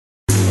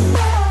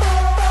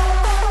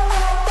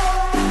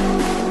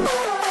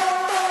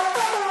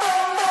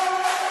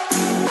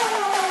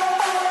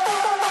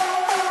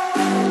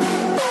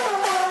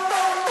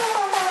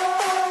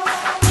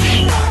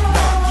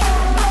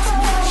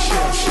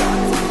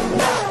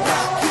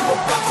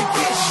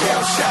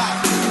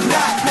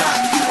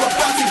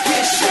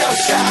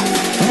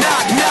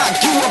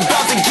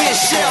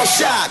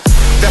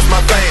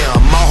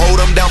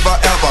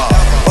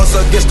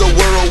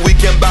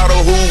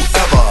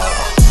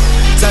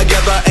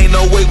together, ain't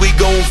no way we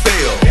gon'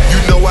 fail.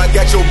 You know I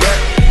got your back,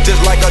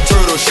 just like a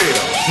turtle shell.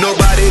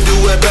 Nobody do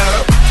it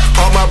better.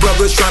 All my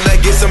brothers tryna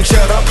get some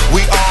cheddar.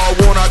 We all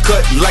wanna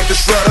cut like the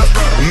shredder.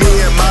 Me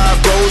and my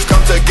bros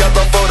come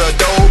together for the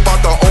dough.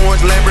 Bought the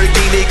orange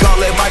Lamborghini, call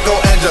it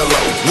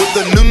Michelangelo. With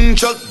the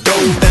nunchuck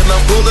dough, and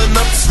I'm pulling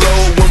up slow.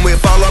 When we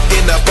fall up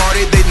in the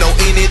party, they know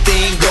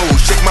anything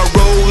goes. Check my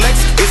Rolex,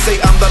 they say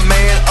I'm the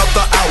man of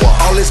the hour.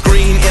 All this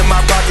green in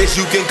my pockets,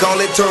 you can call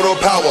it turtle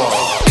power.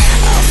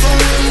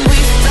 When we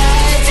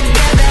fight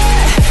together,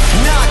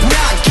 knock,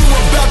 knock, you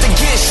about to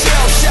get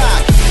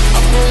shell-shocked.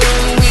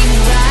 When we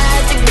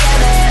ride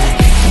together,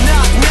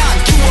 knock, knock,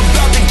 you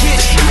about to get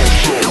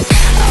shell-shocked.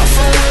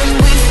 When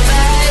we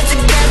fight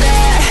together,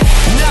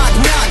 knock,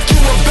 knock,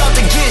 you about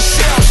to get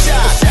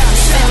shell-shocked.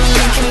 Say we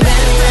looking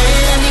better than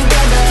any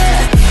brother.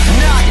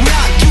 Knock,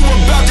 knock, you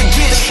about to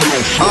get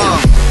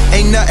shell-shocked.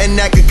 Ain't nothing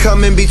that could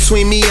come in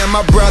between me and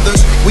my brothers.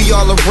 We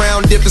all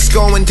around if it's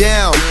going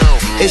down.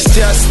 It's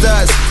just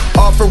us,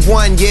 all for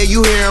one, yeah,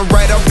 you hearin'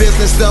 right. Our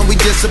business done, we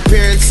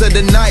disappear into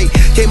the night.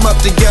 Came up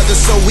together,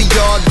 so we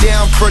all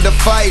down for the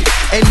fight.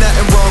 Ain't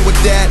nothing wrong with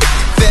that.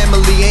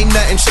 Family, ain't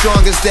nothing strong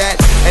as that.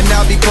 And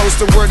I'll be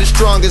posted where the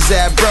strong as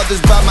that.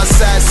 Brothers by my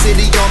side,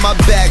 city on my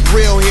back.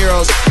 Real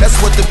heroes, that's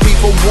what the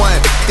people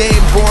want. They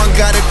ain't born,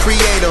 gotta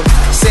create them.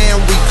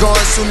 Saying we gone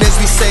soon as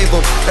we save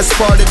them. That's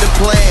part of the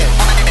plan.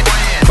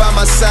 By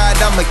my side,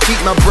 I'ma keep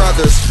my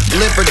brothers.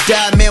 Live or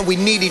die, man, we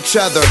need each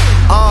other.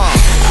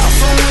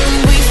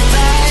 When we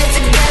fight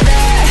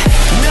together,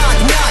 knock,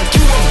 knock,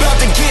 you about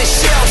to get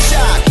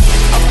shell-shocked.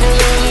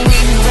 When we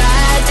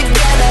ride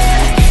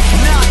together,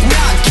 knock,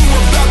 knock, you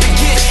about to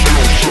get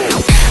shell-shocked.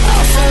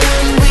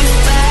 When we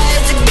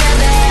fight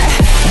together,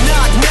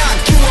 knock, knock,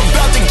 you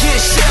about to get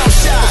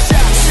shell-shocked.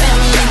 Say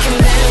I'm looking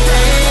better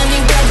than any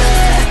brother.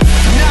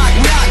 Knock,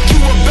 knock, you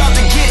about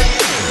to get.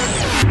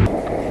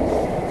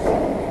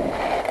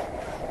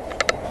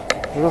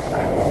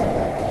 Жестко.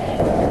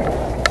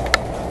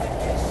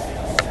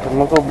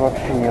 Тормозов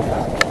вообще нет.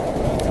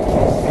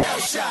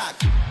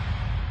 Shell-shocked.